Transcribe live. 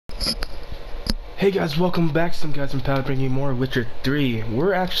Hey guys, welcome back. Some guys and pal bringing you more Witcher 3.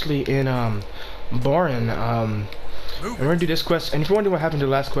 We're actually in Baron, and we're gonna do this quest. And if you're wondering what happened to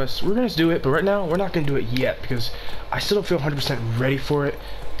the last quest, we're gonna do it, but right now we're not gonna do it yet because I still don't feel 100% ready for it.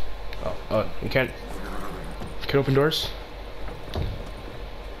 You can't open doors.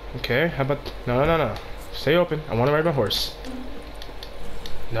 Okay, how about no. Stay open. I want to ride my horse.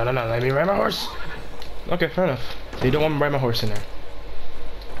 No, let me ride my horse. Okay, fair enough. They don't want me to ride my horse in there.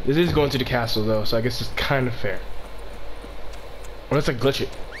 This is going to the castle though, so I guess it's kind of fair. Well, let's like glitch it.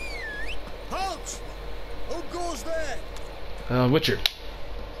 Halt! Who goes there? Witcher.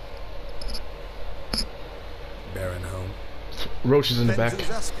 Baron home. Roach is in the back.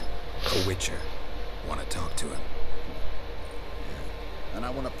 Who's asking? A Witcher. Want to talk to him. And I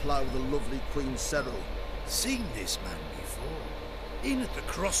want to plough the lovely Queen Ciri. Seen this man before. In at the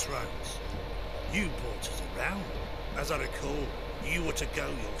crossroads. You brought us around. As I recall, you were to go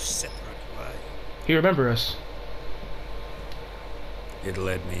your separate way. He remember us. It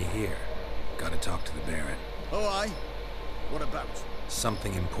led me here. Gotta talk to the Baron. Oh, aye? What about?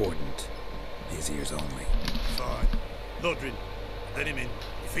 Something important. His ears only. Fine. Lodrin, let him in.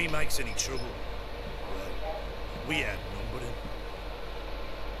 If he makes any trouble, well, we outnumber him.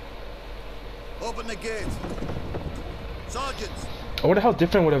 Open the gate. Sergeants! I wonder how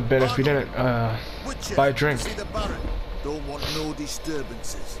different it would have been if we didn't Witcher, buy a drink. see the Baron. Don't want no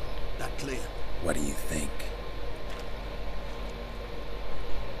disturbances. That clear? What do you think?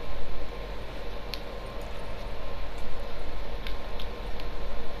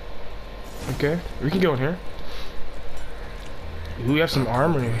 Okay, we can go in here. We have some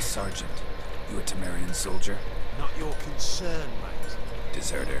armor. You're a sergeant. You a Temerian soldier? Not your concern, mate.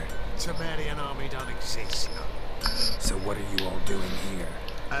 Deserter. Temerian army don't exist, no. So what are you all doing here?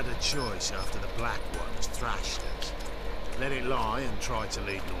 Had a choice after the Black Ones thrashed us. Let it lie and try to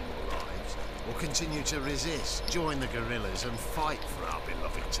lead normal lives, or continue to resist, join the guerrillas and fight for our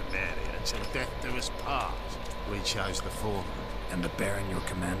beloved Temeria until death do us part. We chose the former. And the Baron your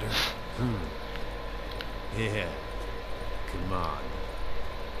commander? Yeah. Command.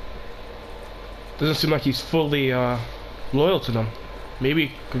 Doesn't seem like he's fully loyal to them.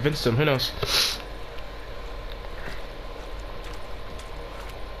 Maybe convinced them, who knows.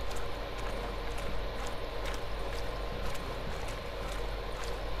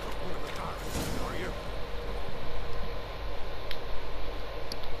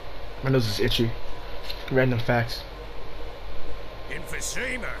 My nose is itchy. Random facts. In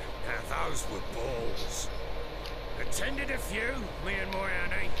Fasima, now those were balls. Attended a few, me and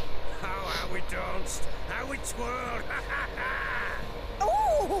Moyane. Oh, how we danced, how we twirled, ha ha ha!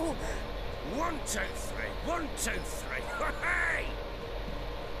 Oh! 1, 2, 3, 1, 2, 3, hey!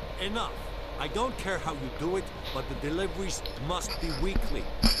 Enough. I don't care how you do it, but the deliveries must be weekly.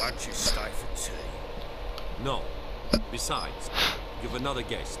 Won't you stay for tea? No. Besides, you've another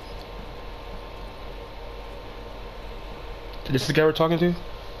guest. This is the guy we're talking to?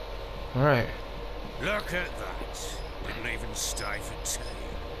 Alright. Look at that. Didn't even stay for tea.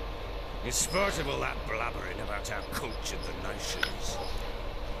 In spite of all that blabbering about how cultured the nation is.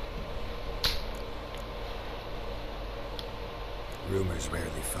 Rumors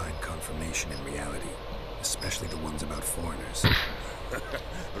rarely find confirmation in reality, especially the ones about foreigners.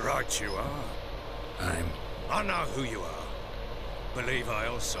 Right you are. I know who you are. Believe I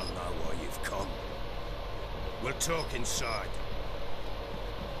also know why you've come. We'll talk inside.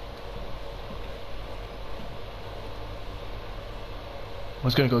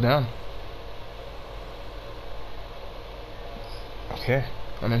 What's gonna go down? Okay,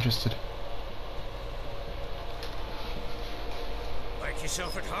 I'm interested. Make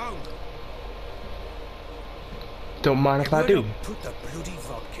yourself at home. Don't mind if I do. Put the bloody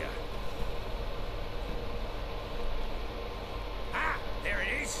vodka. Ah, there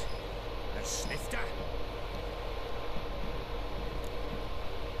it is. A snifter.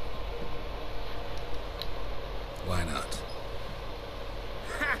 Why not?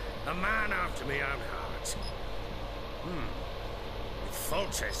 Ha! A man after me own heart. With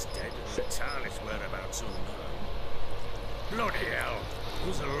Foltest dead and Vitalis whereabouts unknown. Bloody hell.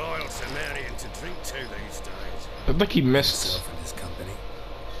 Who's a loyal Temerian to drink to these days? Looked like he missed. Himself and his company.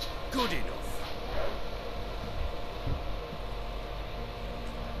 Good enough.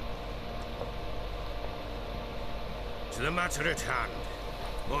 To the matter at hand,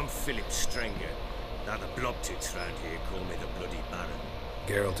 I'm Philip Strenger. Now the blobtits round here call me the Bloody Baron.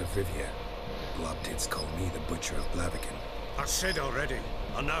 Geralt of Rivia. Blobtits call me the Butcher of Blaviken. I said already,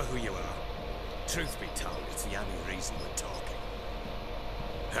 I know who you are. Truth be told, it's the only reason we're talking.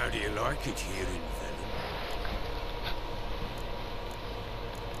 How do you like it here in Velen?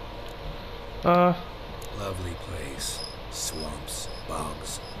 Lovely place. Swamps,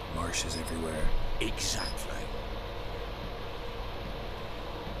 bogs, marshes everywhere. Exactly.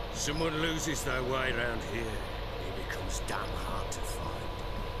 Someone loses their way around here, it becomes damn hard to find.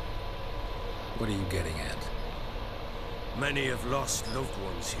 What are you getting at? Many have lost loved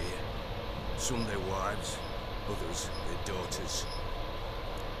ones here. Some their wives, others their daughters.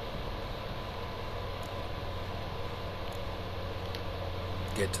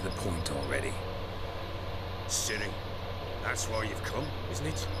 Get to the point already. Ciri, that's why you've come, isn't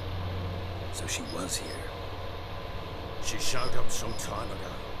it? So she was here. She showed up some time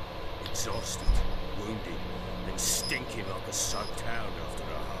ago. Exhausted, wounded, and stinking like a soaked hound after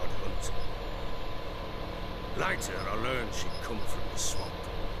a hard hunt. Later, I learned she'd come from the swamp.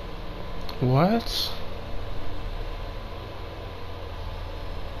 What?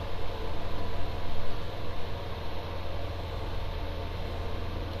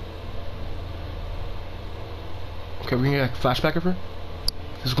 Okay, we're gonna get a flashback of her.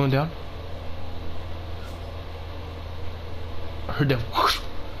 This is going down. I heard that whoosh. I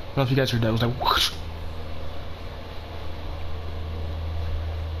don't know if you guys heard that. It was like whoosh.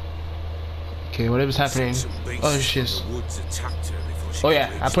 Okay, whatever's happening. Oh, there she is. Oh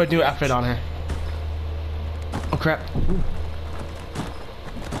yeah, I put a new outfit on her. Oh crap. Ooh.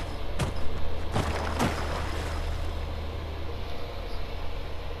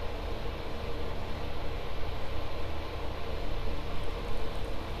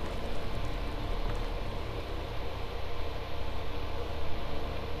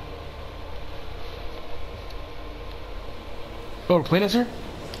 Oh, we're playing as her?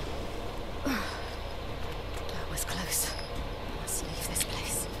 That was close. Let's leave this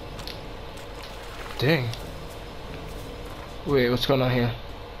place. Dang. Wait, what's going on here?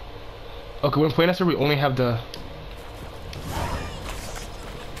 Okay, when playing as her, we only have the...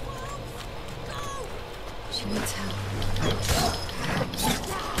 She needs help.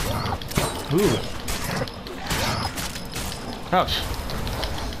 Ooh. Ouch.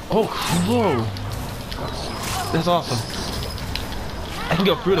 Oh, whoa. That's awesome. I can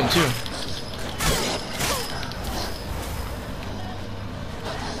go through them too.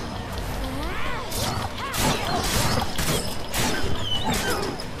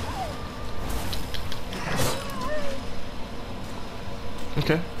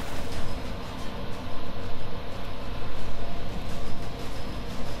 Okay.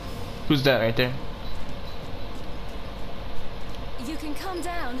 Who's that right there? You can come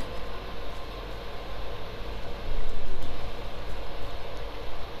down.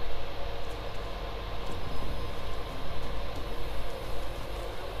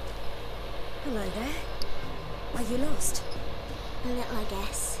 Hello there. Are you lost? A little, I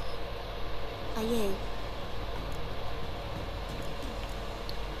guess. Are you?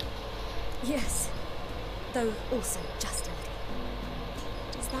 Yes. Though also just a little.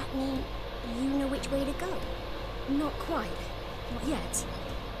 Does that mean you know which way to go? Not quite. Not yet.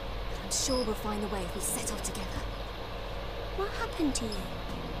 But I'm sure we'll find the way if we set off together. What happened to you?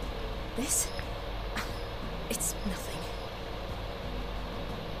 This? It's nothing.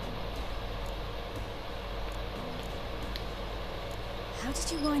 How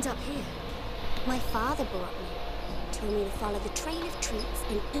did you wind up here? My father brought me. Told me to follow the trail of treats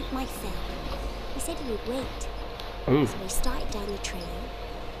and eat my fill. He said he would wait. Ooh. So I started down the trail.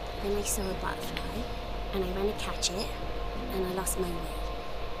 Then I saw a butterfly, and I ran to catch it, and I lost my way.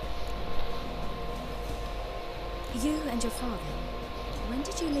 You and your father. When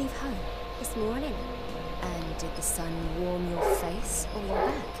did you leave home? This morning, And did the sun warm your face or your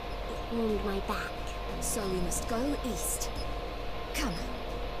back? it warmed my back. So we must go east. Come,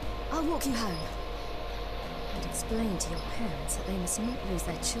 I'll walk you home. And explain to your parents that they must not lose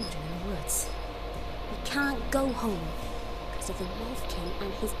their children in the woods. We can't go home because of the Wolf King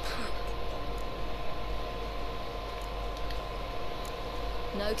and his pack.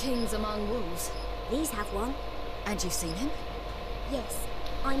 No kings among wolves. These have one. And you've seen him? Yes,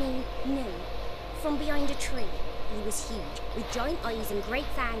 I mean, no. From behind a tree. He was huge, with giant eyes and great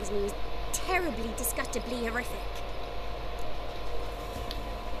fangs, and he was terribly, disgustingly horrific.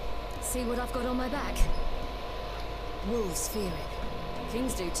 See what I've got on my back? Wolves fear it.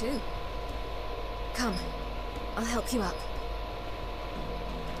 Kings do too. Come, I'll help you up.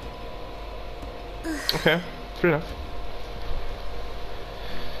 Okay, fair enough.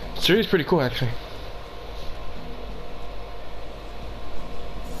 Ciri's pretty cool, actually.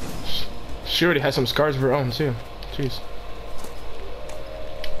 She already has some scars of her own, too. Jeez.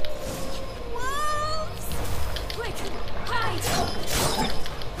 Wolves! Quick, hide!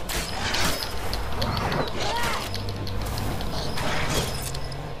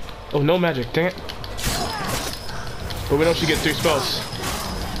 Oh, no magic, dang it. But we know she gets 3 spells.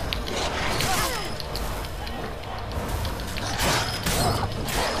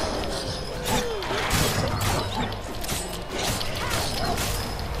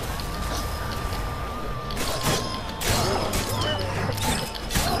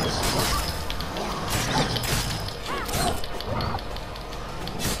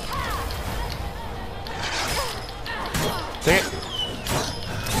 Dang it.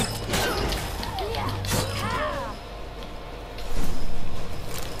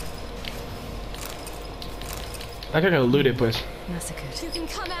 I gotta loot it, please. Massacred. You can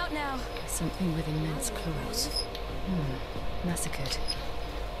come out now. Something with immense claws. Massacred.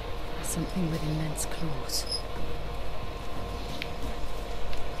 Something with immense claws.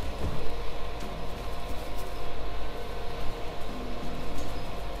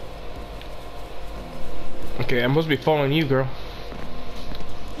 Okay, I'm supposed to be following you, girl.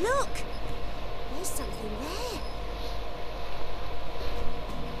 Look! There's something there.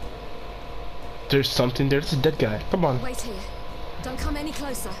 There's something there. It's a dead guy. Come on. Wait here. Don't come any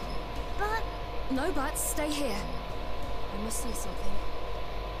closer. But No buts. Stay here. I must see something.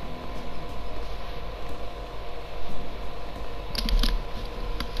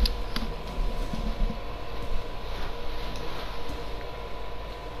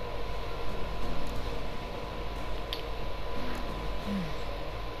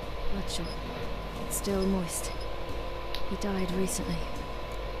 Bloodshot. Still moist. He died recently.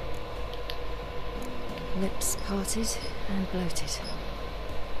 Lips parted and bloated.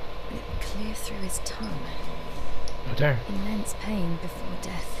 Bit clear through his tongue. Oh, there. Immense pain before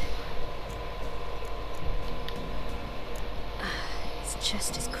death. His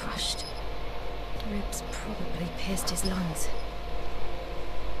chest is crushed. Ribs probably pierced his lungs.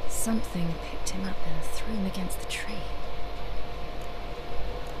 Something picked him up and threw him against the tree.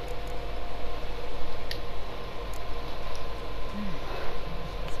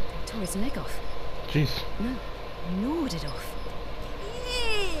 Something tore his leg off. Jeez. No, gnawed it off.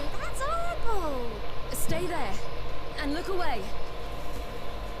 ew, that's horrible. Stay there and look away.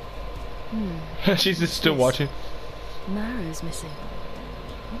 She's just still watching. Marrow's missing.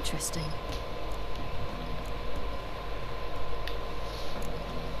 Interesting.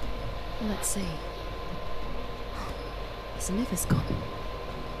 Let's see. His liver's gone.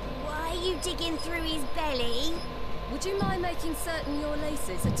 Why are you digging through his belly? Would you mind making certain your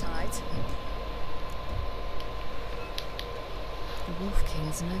laces are tied? The Wolf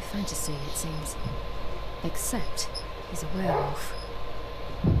King's no fantasy, it seems. Except he's a werewolf.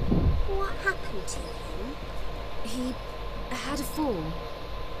 What happened to him? He had a fall.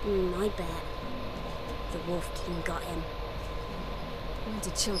 I bet. The Wolf King got him. When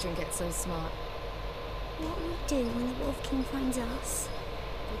did children get so smart? What will we do when the Wolf King finds us?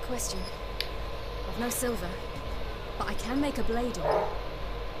 Good question. I've no silver, but I can make a blade oil.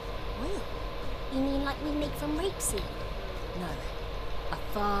 Oil? You mean like we make from rapeseed? No, a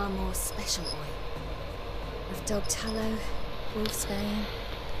far more special oil. Of dog tallow, wolf's bane,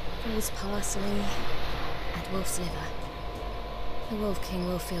 fool's parsley, and wolf's liver. The Wolf King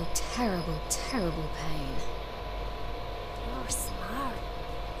will feel terrible, terrible pain. You're smart.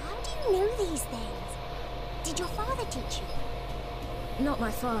 How do you know these things? Did your father teach you? Not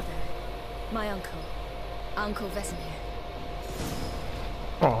my father, my uncle. Uncle Vesemir.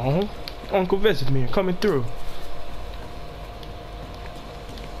 Oh, Uncle Vesemir coming through.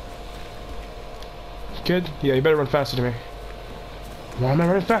 Kid? Yeah, you better run faster than me. Why am I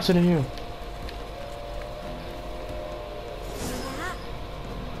running faster than you?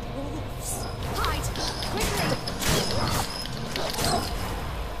 Wolves. Hide! Quickly!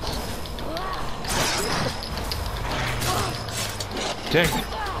 Dang.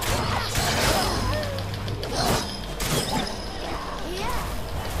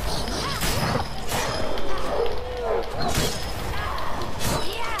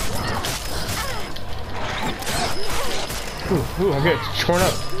 Ooh, I'm getting torn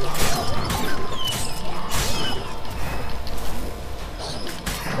up.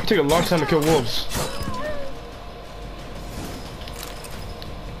 It take a long time to kill wolves.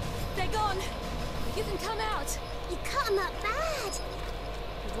 They're gone! You can come out! You cut him up bad.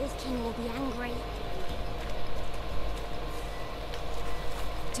 The Wolf King will be angry.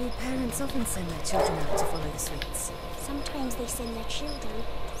 Do parents often send their children out to follow the sweets? Sometimes they send their children.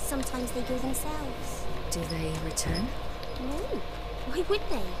 Sometimes they go themselves. Do they return? No. Why would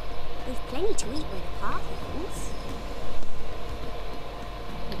they? They've plenty to eat where the path ends.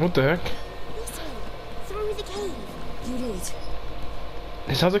 What the heck? This way. Through the cave. You lead.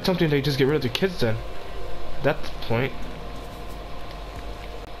 It sounds like something they just get rid of the kids then. That's the point.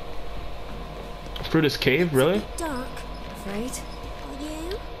 Through this cave, really? Dark. Afraid? Are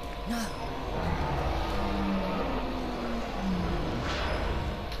you? No.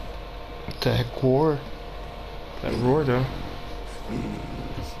 What the heck, roar? That roar, though.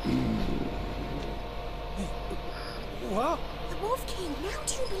 What? The Wolf King, now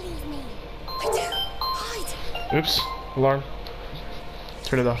do you believe me? I do. Hide. Oops. Alarm.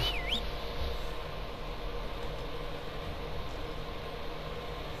 Turn it off.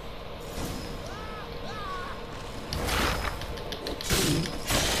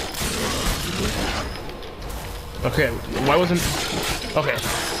 Okay, why wasn't... Okay.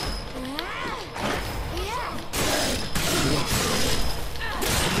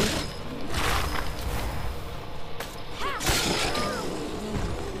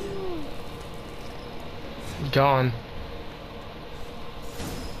 Gone.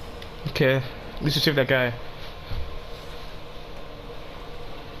 Okay, at least you saved that guy.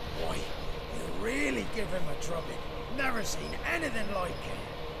 Boy, you really give him a drubbing. Never seen anything like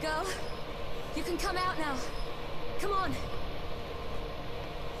it. Girl, you can come out now. Come on.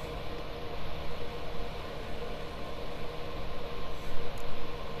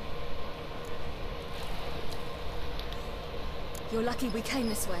 You're lucky we came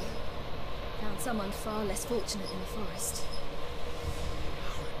this way. Found someone far less fortunate in the forest.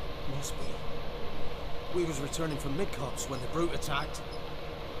 Must be. We was returning from Midcops when the brute attacked.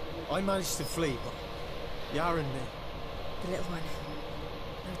 I managed to flee, but Yaren knew. The little one.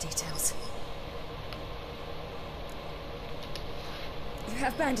 No details. You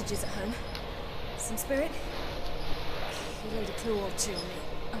have bandages at home? Some spirit? You laid a claw or two on me,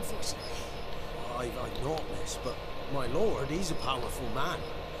 unfortunately. I've not, miss, but my lord, he's a powerful man.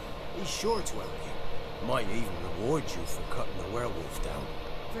 He's sure to help you. Might even reward you for cutting the werewolf down.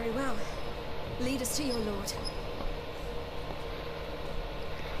 Very well. Lead us to your lord.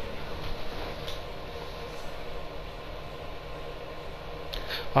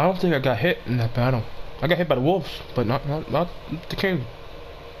 I don't think I got hit in that battle. I got hit by the wolves, but not the king.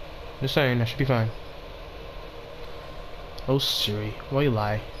 Just saying, I should be fine. Oh, Ciri, why you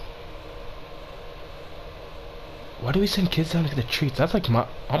lie? Why do we send kids down to get the treats? That's like I'm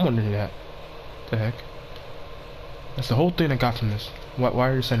wondering that. The heck? That's the whole thing I got from this. Why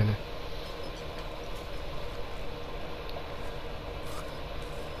are you sending it?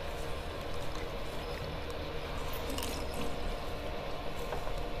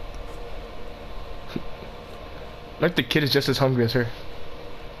 Like the kid is just as hungry as her.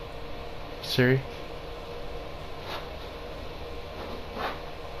 Ciri.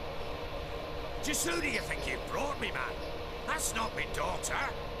 Just who do you think you brought me, man? That's not my daughter.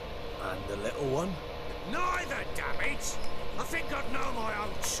 And the little one? Neither, damn it! I think I'd know my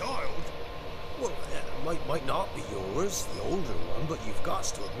own child. Well, it might not be yours, the older one, but you've got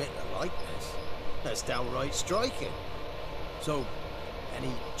to admit the likeness. That's downright striking. So,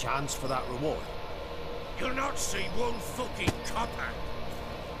 any chance for that reward? You'll not see one fucking copper.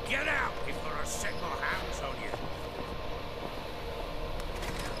 Get out before I set my hands on you.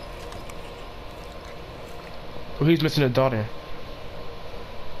 Well, he's missing a daughter.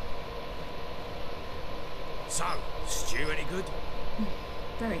 So, stew any good?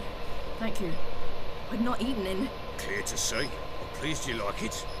 Very. Thank you. I've not eaten in... Clear to see. I'm pleased you like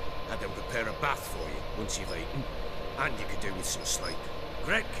it. Had them prepare a bath for you once you've eaten. And you could do with some sleep.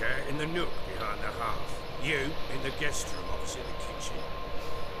 Gretka in the nook behind the hearth. You in the guest room opposite the kitchen.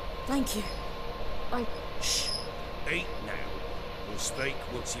 Thank you. I... Shh. Eat now. We'll speak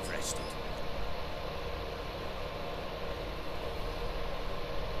once you've rested.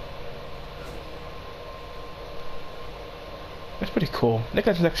 That's pretty cool. That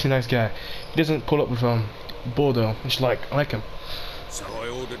guy's actually a nice guy. He doesn't pull up with bull though. It's like I like him. So I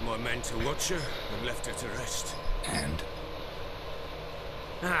ordered my men to watch her and left her to rest. And?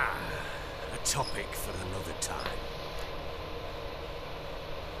 Ah, a topic for another time.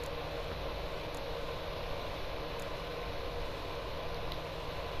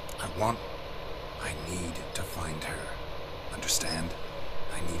 I need to find her. Understand?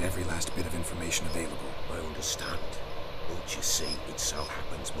 I need every last bit of information available. I understand. But you see, it so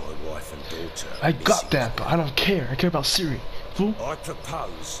happens my wife and daughter are I got missing. that, but I don't care. I care about Ciri. Fool. I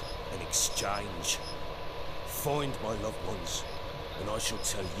propose an exchange. Find my loved ones, and I shall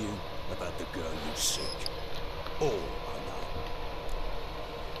tell you about the girl you seek. All I know.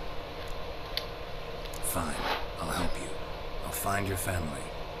 Fine, I'll help you. I'll find your family,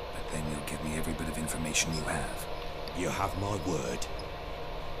 but then you'll give me every bit of information you have. You have my word.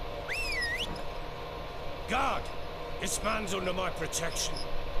 Guard! This man's under my protection.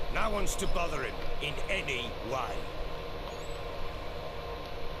 No one's to bother him in any way.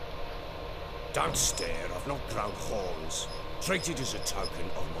 Don't stare, I've not grown horns. Treat it as a token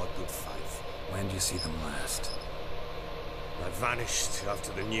of my good faith. When do you see them last? They vanished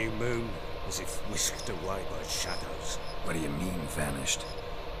after the new moon, as if whisked away by shadows. What do you mean, vanished?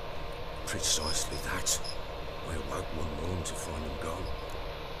 Precisely that. I awoke one morning to find them gone.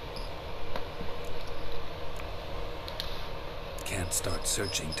 Can't start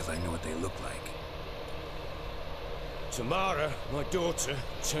searching till I know what they look like. Tamara, my daughter,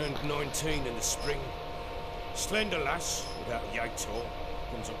 turned 19 in the spring. Slender lass, without a yator,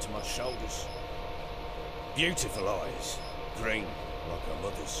 comes up to my shoulders. Beautiful eyes, green like her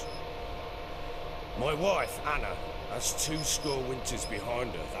mother's. My wife, Anna, has 2 score winters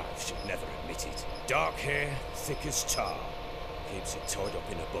behind her that she'd never admit it. Dark hair, thick as tar, keeps it tied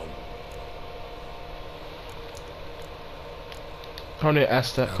up in a bun. I want to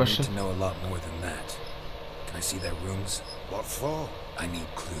ask that I'll question. need to know a lot more than that. Can I see their rooms? What for? I need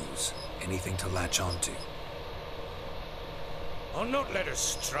clues. Anything to latch onto. I'll not let a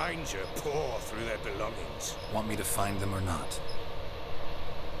stranger pore through their belongings. Want me to find them or not?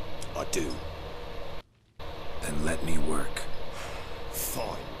 I do. Then let me work.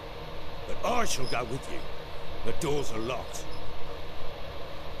 Fine. But I shall go with you. The doors are locked.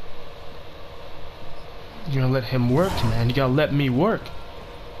 You're gonna let him work, man. You gotta let me work.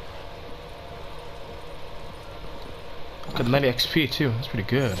 Got 90 XP too. That's pretty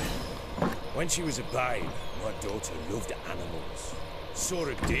good. When she was a babe, my daughter loved animals. Saw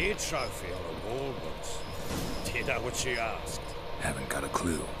a deer trophy on a wall once. Do you know what she asked? Haven't got a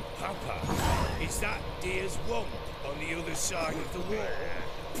clue. Papa, is that deer's wump on the other side of the wall?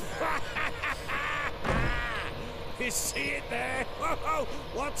 You see it there? Whoa,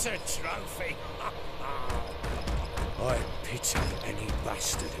 what's a trophy? I pity any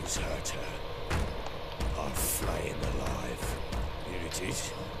bastard who's hurt her. I'll flay him alive. Here it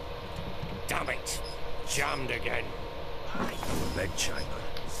is. Damn it! Jammed again. Bed chamber.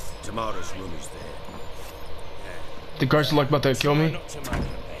 Tamara's room is there. The guards are like about to kill Try me. not to make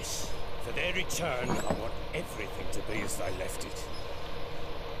a mess. For their return, I want everything to be as they left it.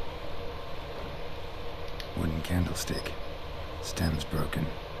 Wooden candlestick. Stem's broken.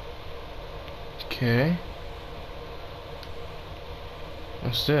 Okay.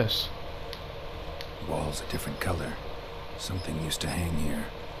 What's this? Wall's a different color. Something used to hang here.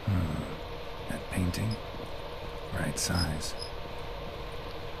 That painting? Right size.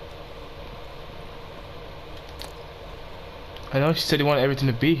 I know she said he wanted everything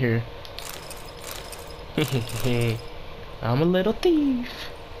to be here. I'm a little thief.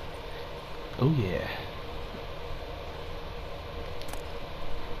 Oh yeah.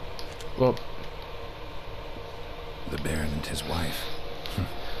 Well, The Baron and his wife.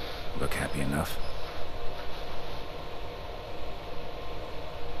 Look happy enough.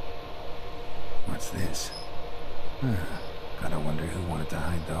 What's this? Gotta wonder who wanted to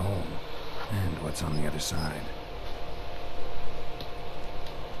hide the hole. And what's on the other side.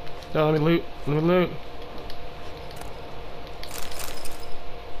 no, let me loot. Let me loot.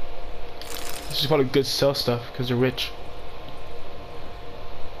 This is probably good sell stuff because they're rich.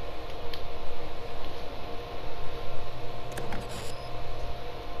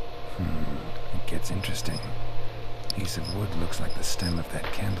 It gets interesting. Piece of wood looks like the stem of that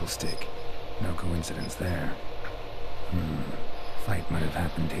candlestick. No coincidence there. Fight might have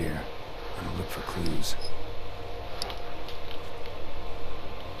happened here. I'll look for clues.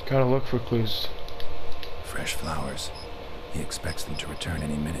 Gotta look for clues. Fresh flowers. He expects them to return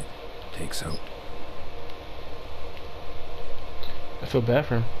any minute. Takes hope. I feel bad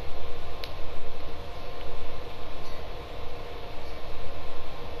for him.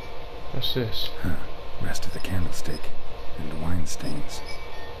 What's this? Rest of the candlestick. And wine stains.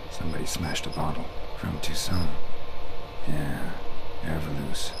 Somebody smashed a bottle. From Toussaint. Yeah,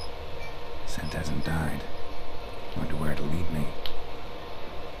 Herveloos. Scent hasn't died. Wonder where it'll lead me.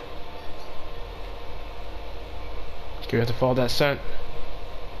 Okay, we have to follow that scent.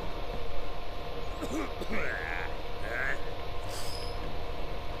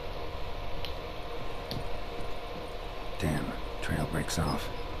 Damn, trail breaks off.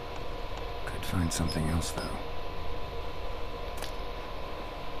 Could find something else, though.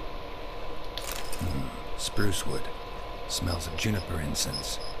 Spruce wood. Smells of juniper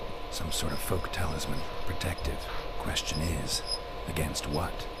incense. Some sort of folk talisman. Protective. Question is, against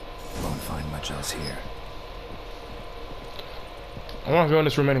what? Won't find much else here. I want to go in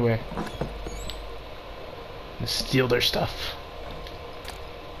this room anyway. And steal their stuff.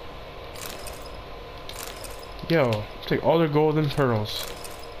 Yo, take all their gold and pearls.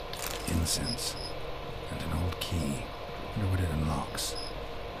 Incense. And an old key. Wonder what it unlocks.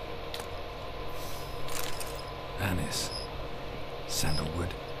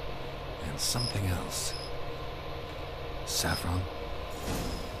 sandalwood, and something else. Saffron?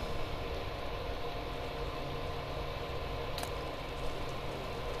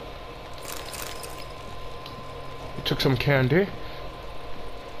 We took some candy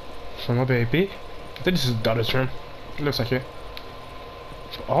from a baby. I think this is daughter's room. It looks like it.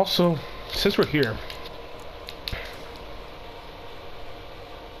 Also, since we're here,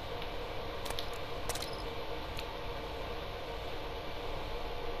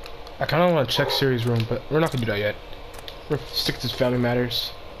 I kind of want to check Ciri's room, but we're not gonna do that yet. We're stick to family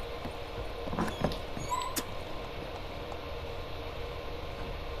matters.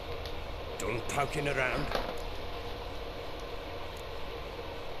 Done poking around?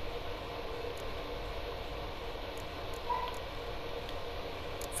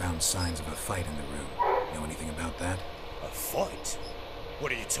 Found signs of a fight in the room. Know anything about that? A fight?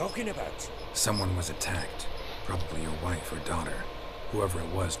 What are you talking about? Someone was attacked. Probably your wife or daughter. Whoever it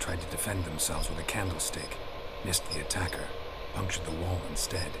was tried to defend themselves with a candlestick. Missed the attacker. Punctured the wall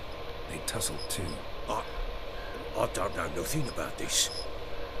instead. They tussled too. I don't know nothing about this.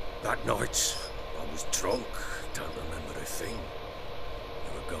 That night, I was drunk. Don't remember a thing.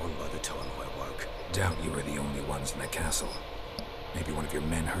 You were gone by the time I awoke. Doubt you were the only ones in the castle. Maybe one of your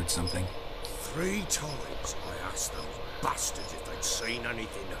men heard something? 3 times I asked those bastards if they'd seen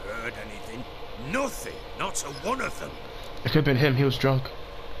anything, heard anything. Nothing. Not a one of them. It could have been him. He was drunk.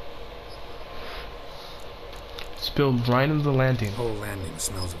 Spilled right into the landing. Whole landing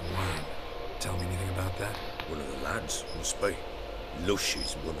smells of wine. Tell me anything about that? One of the lads must be.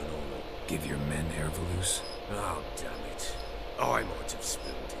 Lushes, one and all. Give your men Ervelus? Oh, damn it. I might have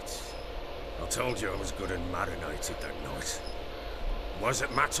spilled it. I told you I was good and marinated that night. What does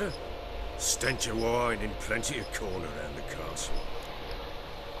it matter? Stench of wine in plenty of corn around the castle.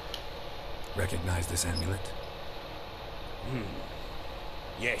 Recognize this amulet?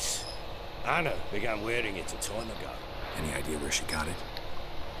 Yes. Anna began wearing it a time ago. Any idea where she got it?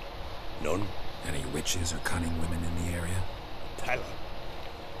 None. Any witches or cunning women in the area? Pella.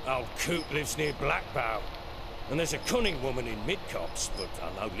 Old Coot lives near Blackbow. And there's a cunning woman in Midcopse, but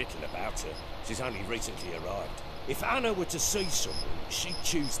I know little about her. She's only recently arrived. If Anna were to see someone, she'd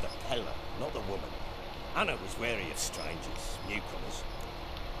choose the Pella, not the woman. Anna was wary of strangers, newcomers.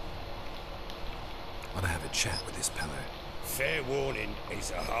 Want to have a chat with this Peller? Fair warning, he's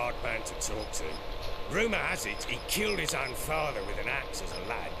a hard man to talk to. Rumour has it he killed his own father with an axe as a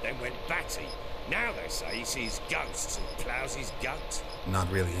lad, then went batty. Now they say he sees ghosts and ploughs his gut.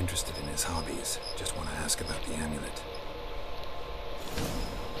 Not really interested in his hobbies. Just want to ask about the amulet.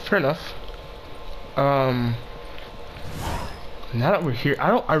 Fair enough. Now that we're here,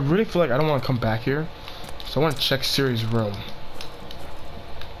 I really feel like I don't want to come back here. So I want to check Ciri's room.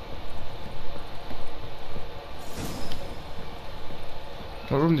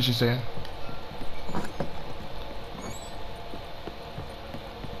 What room did she say?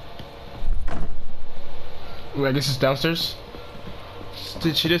 Wait, I guess it's downstairs?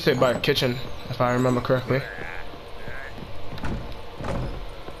 She did say by a kitchen, if I remember correctly.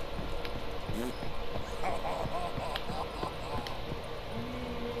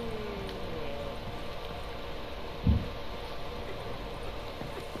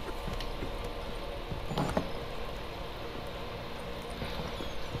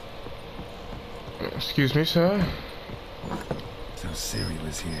 Excuse me, sir. So Ciri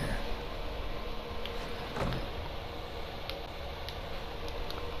was here.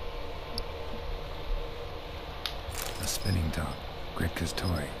 A spinning top. Gretka's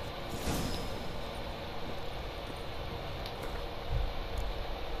toy.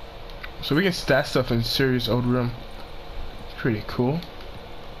 So we can stash stuff in Ciri's old room. Pretty cool.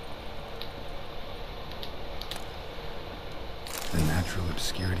 The Natural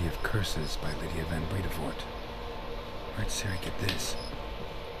Obscurity of Curses by Lydia van Bredevoort. Where'd Ciri get this?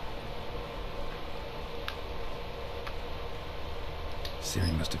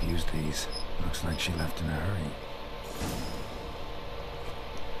 Ciri must have used these. Looks like she left in a hurry.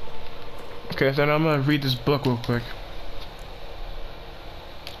 Okay, then I'm gonna read this book real quick.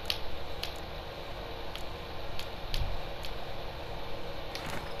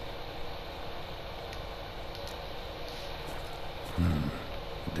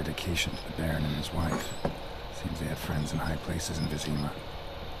 Dedication to the Baron and his wife. Seems they had friends in high places in Vizima.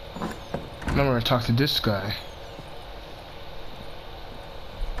 Now we're gonna talk to this guy.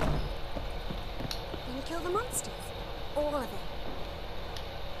 Gonna kill the monsters? All of them.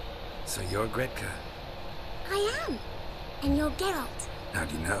 So you're Gretka? I am. And you're Geralt. How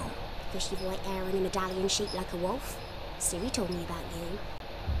do you know? Fishy white hair and a medallion shaped like a wolf. Ciri told me about you.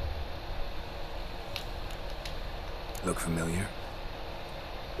 Look familiar?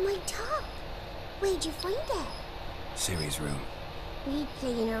 My top. Where'd you find it? Ciri's room. We'd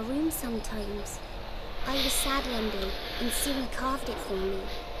play in her room sometimes. I was sad one day, and Ciri carved it for me.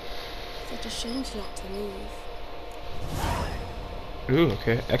 Such a shame she had to leave. Ooh,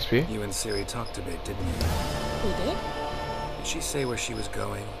 okay, XP. You and Ciri talked a bit, didn't you? We did? Did she say where she was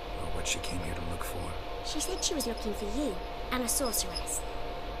going, or what she came here to look for? She said she was looking for you, and a sorceress.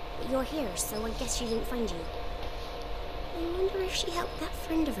 But you're here, so I guess she didn't find you. I wonder if she helped that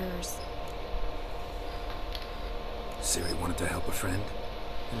friend of hers. Ciri wanted to help a friend?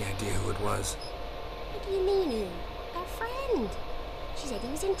 Any idea who it was? What do you mean who? Her friend. She said he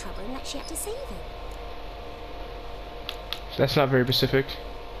was in trouble and that she had to save him. That's not very specific.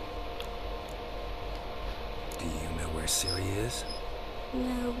 Do you know where Ciri is?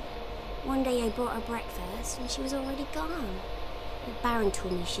 No. One day I brought her breakfast and she was already gone. The Baron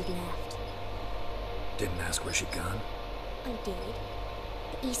told me she'd left. Didn't ask where she'd gone? I did.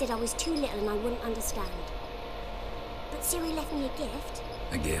 But he said I was too little and I wouldn't understand. But Ciri left me a gift.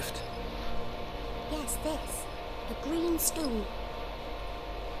 A gift? Yes, this. A green stone.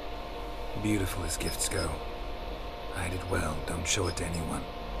 Beautiful as gifts go. Hide it well, don't show it to anyone.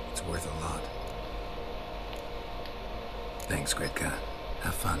 It's worth a lot. Thanks, Gretka.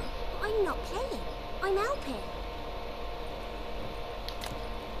 Have fun. I'm not playing. I'm helping.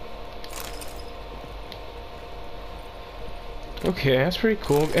 Okay, that's pretty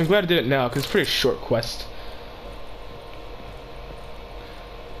cool. I'm glad I did it now, because it's a pretty short quest.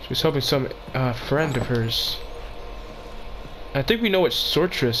 She was helping some friend of hers. I think we know what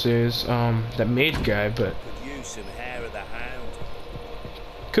sorceress is, that maid guy, but Could use some hair of the hound.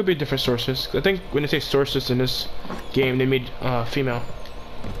 could be different sorceress. I think when they say sorceress in this game, they made female.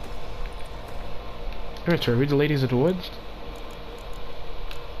 Inventory, read the ladies of the woods.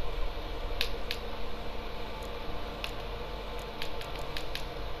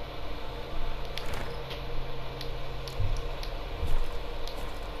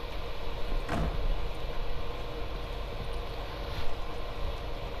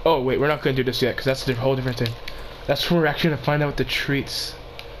 Oh wait, we're not gonna do this yet, because that's a whole different thing. That's where we're actually gonna find out what the treats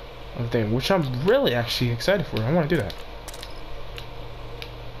of the thing, which I'm really actually excited for. I want to do that.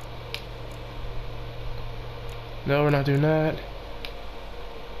 No, we're not doing that.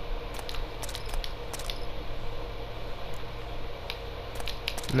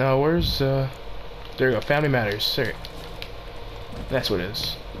 No, where's there we go. Family Matters. Sorry. That's what it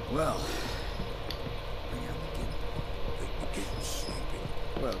is. Well, begin sleeping.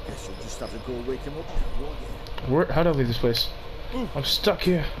 Well, guess you'll just have to go wake him up now, won't you? Where? How do I leave this place? I'm stuck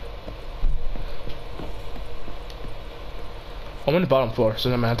here. I'm on the bottom floor, so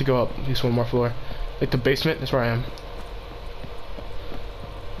I'm gonna have to go up at least one more floor. Like the basement, that's where I am.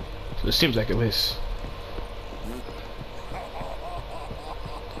 So it seems like at least.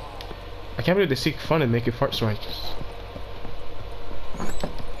 I can't believe they seek fun and make it fart stories.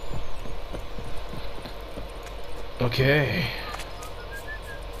 Okay.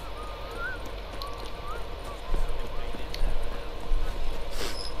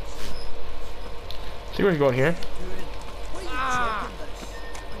 I think we're going here. I'm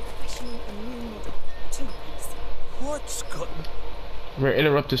fashioning a new model. Two-piece. What's gotten? We're gonna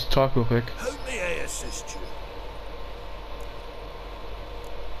interrupt this talk real quick. How may I assist you?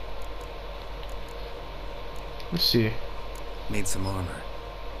 Let's see. Need some armor.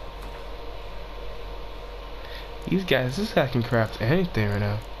 These guys, this guy can craft anything right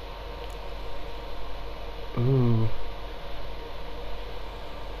now. Ooh.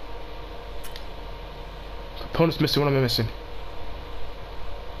 Components missing. What am I missing?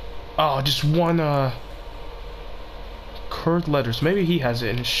 Oh, just one curved letters. Maybe he has it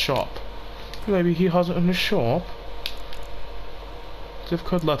in his shop. Maybe he has it in his shop. Diff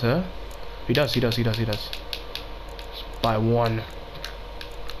curved letter. He does. Let's buy one.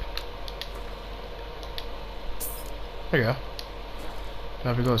 There you go.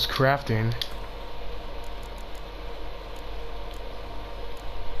 Now we go is crafting.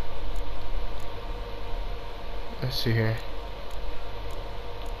 Let's see here.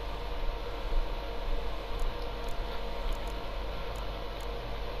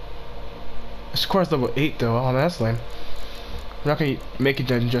 This requires level 8 though. Oh, that's lame. We're not gonna make it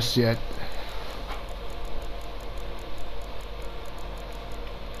done just yet.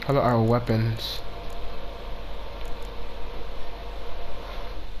 How about our weapons?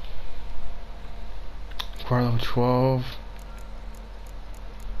 Require level 12.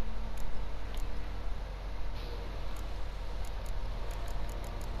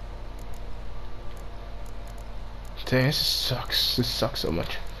 Dang, this sucks. This sucks so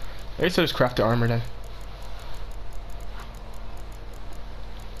much. I guess I'll just craft the armor then.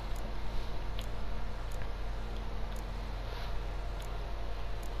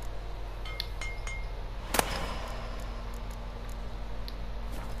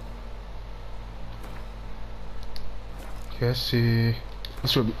 Okay, let's see.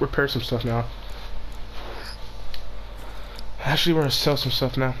 Let's repair some stuff now. Actually, we're gonna sell some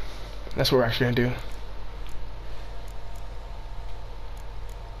stuff now. That's what we're actually gonna do.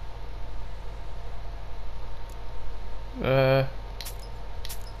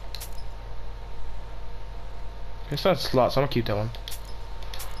 It's not slots, so I'm gonna keep that one.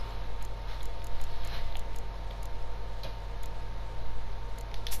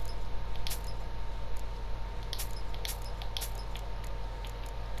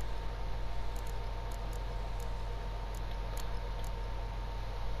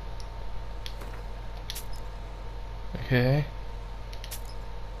 Okay.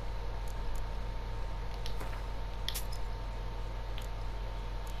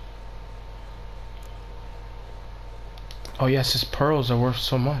 Oh yes, his pearls are worth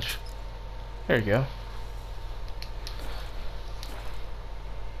so much. There you go.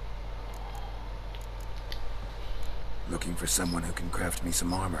 Looking for someone who can craft me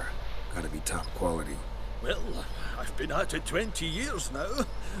some armor. Gotta be top quality. Well, I've been at it 20 years now.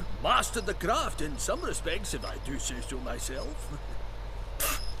 Mastered the craft in some respects, if I do say so myself.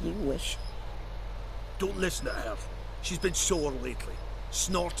 You wish. Don't listen to her. She's been sore lately,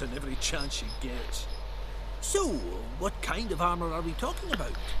 snorting every chance she gets. So, what kind of armor are we talking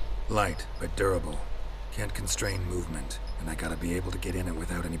about? Light, but durable. Can't constrain movement, and I gotta be able to get in it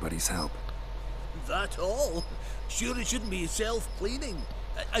without anybody's help. That all? Sure it shouldn't be self-cleaning.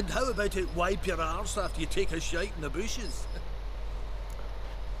 And how about it wipe your arse after you take a shite in the bushes?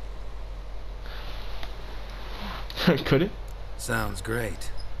 Could it? Sounds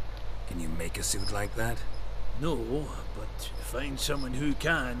great. Can you make a suit like that? No, but find someone who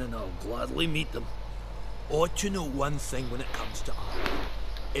can and I'll gladly meet them. Ought to know one thing when it comes to armor.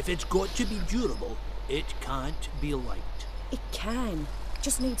 If it's got to be durable, it can't be light. It can.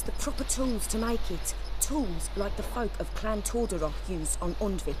 Just needs the proper tools to make it. Tools like the folk of Clan Tordarroch used on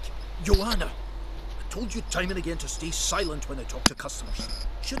Undvik. Joanna, I told you time and again to stay silent when I talk to customers.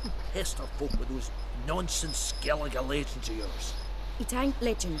 Shouldn't pester folk with those nonsense Skellige legends of yours. It ain't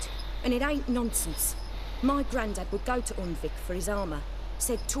legend, and it ain't nonsense. My granddad would go to Undvik for his armour.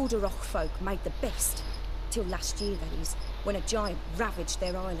 Said Tordarroch folk made the best. Till last year, that is, when a giant ravaged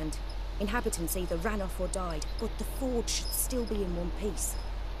their island. Inhabitants either ran off or died, but the forge should still be in one piece.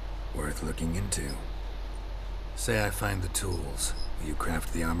 Worth looking into. Say I find the tools. Will you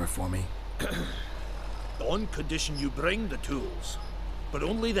craft the armor for me? On condition you bring the tools. But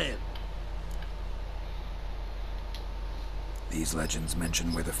only then. These legends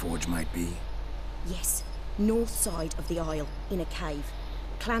mention where the forge might be? Yes, north side of the isle, in a cave.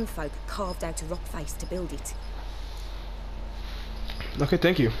 Clanfolk carved out a rock face to build it. Okay,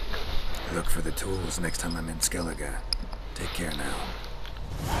 thank you. Look for the tools next time I'm in Skellige. Take care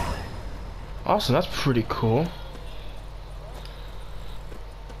now. Awesome, that's pretty cool.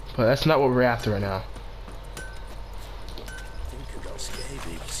 But that's not what we're after right now. Think of those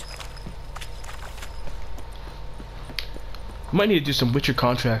scabies. Might need to do some Witcher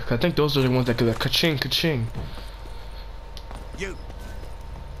contracts. I think those are the ones that go like ka-ching, ka-ching. You.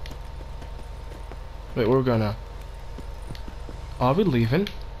 Wait, we're gonna... Are we leaving?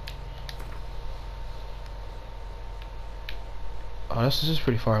 Oh, this is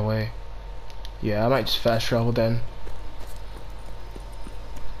pretty far away. Yeah, I might just fast travel then.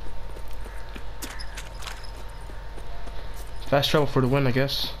 Fast travel for the win, I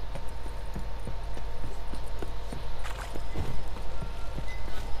guess.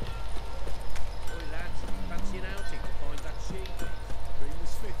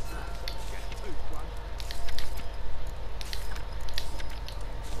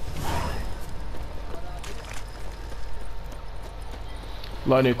 A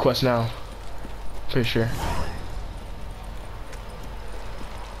lot of new quests now. Pretty sure.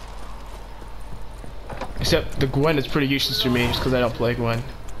 Except the Gwen is pretty useless to me just because I don't play Gwen.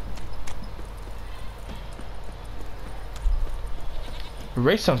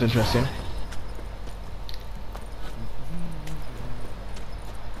 Race sounds interesting.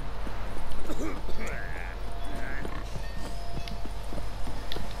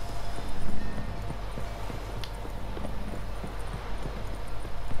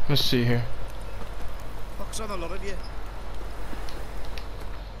 Let's see here. Fuck's on a lot of you.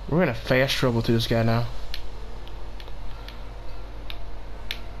 We're gonna fast travel to this guy now.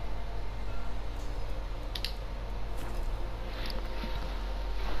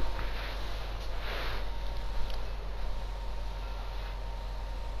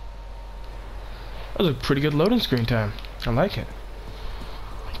 That was a pretty good loading screen time. I like it.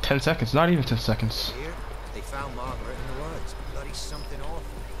 10 seconds, not even 10 seconds. Here, they found Margaret in the woods. Bloody something awful.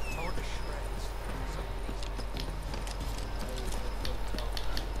 Torn to shreds.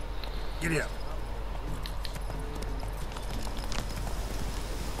 Giddy up.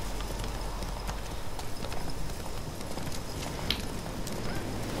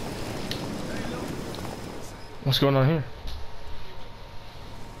 What's going on here?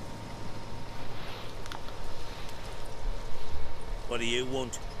 What do you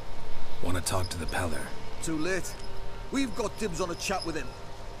want? Want to talk to the Peller? Too late. We've got dibs on a chat with him.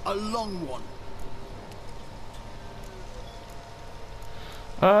 A long one.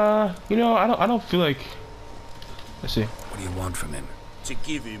 You know, I don't feel like. Let's see. What do you want from him? To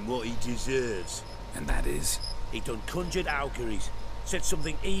give him what he deserves. And that is? He done conjured auguries. Said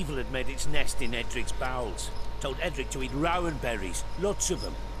something evil had made its nest in Edric's bowels. Told Edric to eat rowan berries, lots of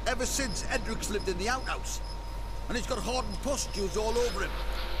them. Ever since Edric's lived in the outhouse. And he's got hardened pustules all over him.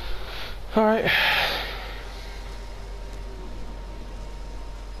 Alright.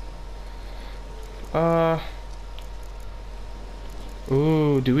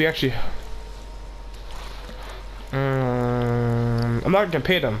 Ooh, do we actually... I'm not gonna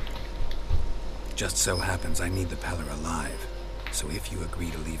pay them. Just so happens I need the Peller alive. So if you agree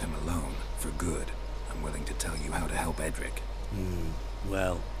to leave him alone, for good, I'm willing to tell you how to help Edric.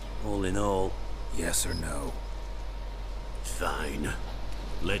 Well, all in all... Yes or no? Fine.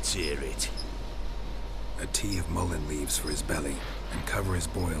 Let's hear it. A tea of mullein leaves for his belly, and cover his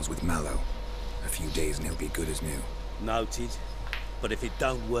boils with mallow. A few days and he'll be good as new. Noted. But if it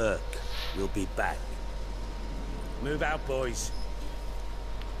don't work, we'll be back. Move out, boys.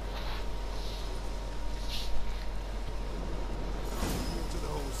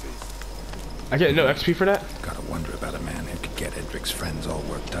 I get no XP for that? Gotta wonder about a man who could get Edric's friends all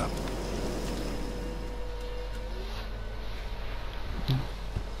worked up.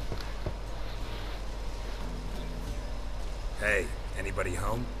 Hey, anybody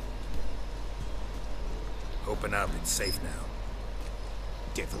home? Open up, it's safe now.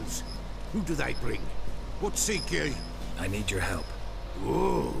 Devils. Who do they bring? What seek ye? I need your help.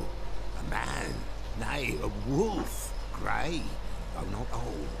 Ooh, a man. Nay, a wolf. Grey, though not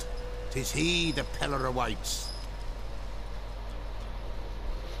old. 'Tis he the Peller awaits.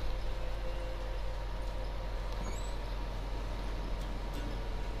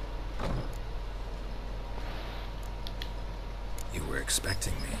 You were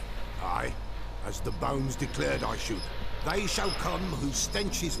expecting me. Aye, as the bones declared I should. They shall come whose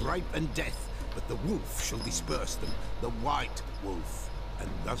stench is rape and death, but the wolf shall disperse them, the white wolf. And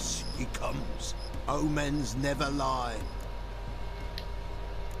thus he comes. Omens never lie.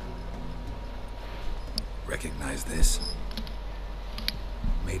 Recognize this?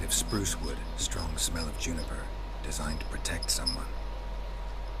 Made of spruce wood, strong smell of juniper, designed to protect someone.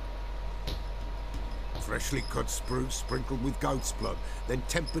 Freshly cut spruce sprinkled with goat's blood, then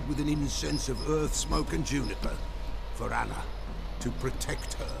tempered with an incense of earth, smoke and juniper. For Anna, to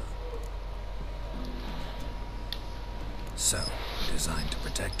protect her. So, designed to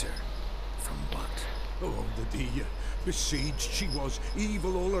protect her. From what? Oh, the besieged she was,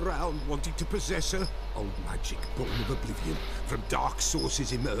 evil all around, wanting to possess her. Old magic, born of oblivion, from dark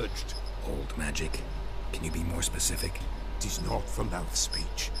sources emerged. Old magic? Can you be more specific? 'Tis not for mouth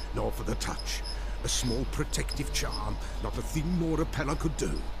speech, nor for the touch. A small protective charm, not a thing more a Peller could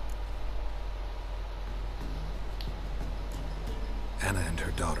do. Anna and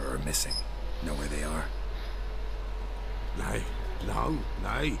her daughter are missing. Know where they are? Nay, no,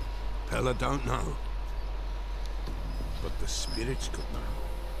 nay. Peller don't know. But the spirits could know.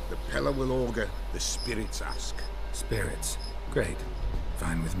 The Peller will augur, the spirits ask. Spirits? Great.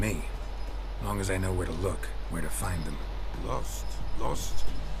 Fine with me. Long as I know where to look, where to find them. Lost,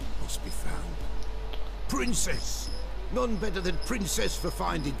 must be found. Princess! None better than Princess for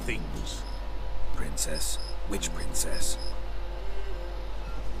finding things. Princess? Which princess?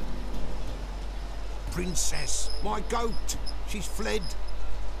 Princess, my goat! She's fled.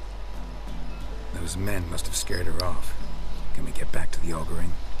 Those men must have scared her off. Can we get back to the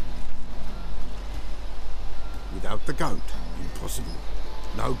auguring? Without the goat, impossible.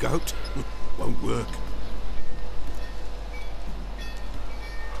 No goat, won't work.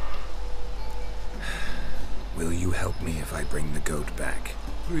 Will you help me if I bring the goat back?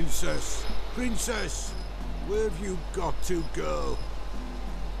 Princess, princess! Where have you got to, girl?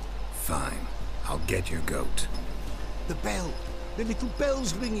 Fine. I'll get your goat. The bell. The little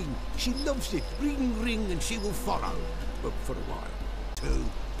bell's ringing. She loves it. Ring, ring, and she will follow. But for a while, too.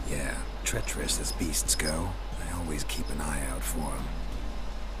 Yeah, treacherous as beasts go. I always keep an eye out for them.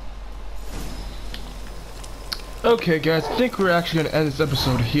 Okay guys, I think we're actually going to end this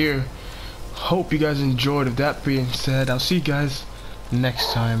episode here. Hope you guys enjoyed. With that being said, I'll see you guys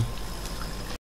next time.